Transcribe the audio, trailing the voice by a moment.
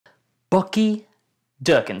Bucky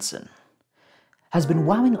Dirkinson has been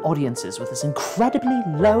wowing audiences with his incredibly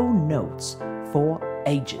low notes for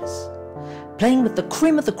ages, playing with the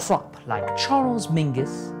cream of the crop like Charles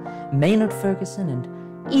Mingus, Maynard Ferguson, and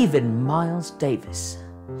even Miles Davis.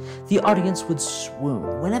 The audience would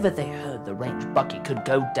swoon whenever they heard the range Bucky could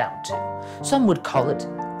go down to. Some would call it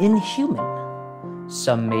inhuman.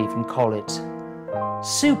 Some may even call it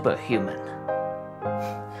superhuman.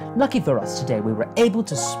 Lucky for us today, we were able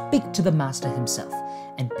to speak to the master himself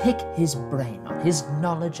and pick his brain on his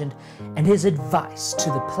knowledge and his advice to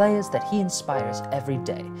the players that he inspires every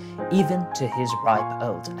day, even to his ripe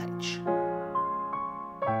old age.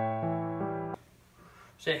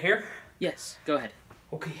 Sit here? Yes, go ahead.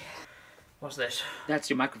 Okay. What's this? That's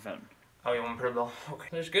your microphone. Oh, you want me to put it low? Okay.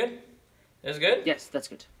 This good? This good? Yes, that's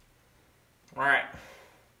good. Alright.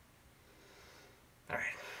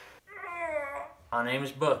 Alright. My name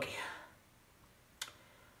is Bucky.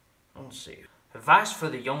 Let's see. Advice for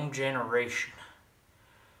the young generation.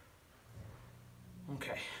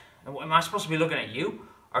 Okay. Am I supposed to be looking at you?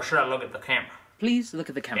 Or should I look at the camera? Please look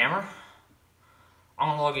at the camera. Camera? I'm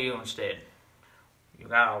gonna look at you instead. You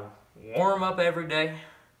gotta warm up every day.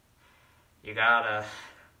 You gotta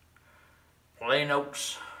play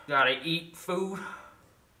notes. You gotta eat food.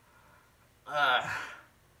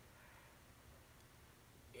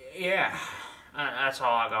 Yeah. That's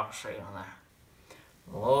all I got to say on that.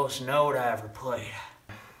 The lowest note I ever played.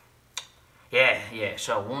 Yeah,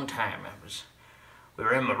 so one time we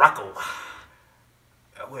were in Morocco.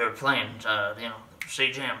 We were playing,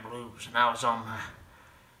 Sea Jam Blues, and I was on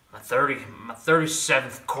my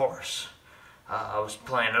 37th chorus. I was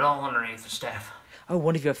playing it all underneath the staff. Oh,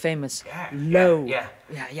 one of your famous low. Yeah.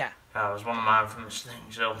 It was one of my infamous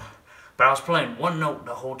things. So, but I was playing one note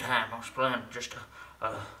the whole time. I was playing just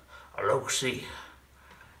a low C,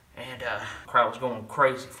 and the crowd was going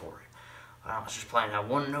crazy for it. I was just playing that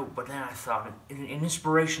one note, but then I thought an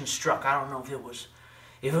inspiration struck. I don't know if it was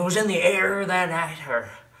in the air that night, or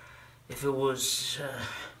if it was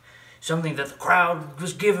something that the crowd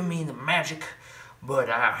was giving me, the magic. But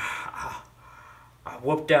I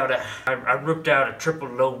ripped out a triple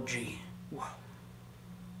low G. Whoa.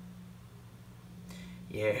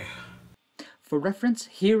 Yeah. For reference,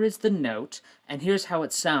 here is the note, and here's how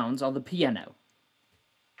it sounds on the piano.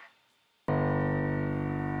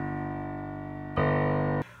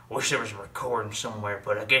 Wish there was a recording somewhere,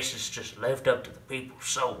 but I guess it's just left up to the people's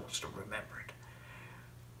souls to remember it.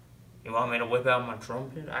 You want me to whip out my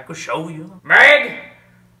trumpet? I could show you. Meg!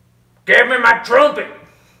 Give me my trumpet!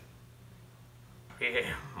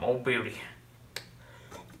 Yeah, old beauty.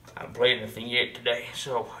 I haven't played anything yet today,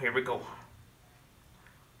 so here we go.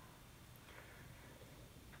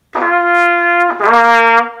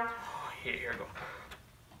 Here we go.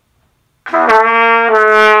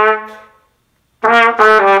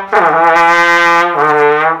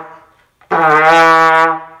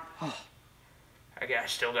 I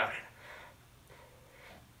still got it.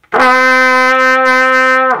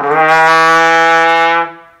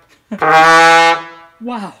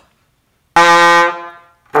 Wow.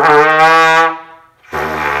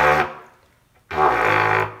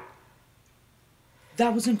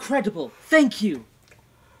 That was incredible. Thank you.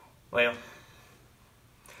 Well,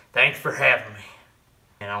 thanks for having me.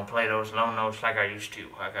 And I'll play those low notes like I used to.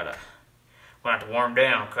 I'm gonna have to warm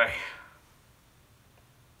down, okay?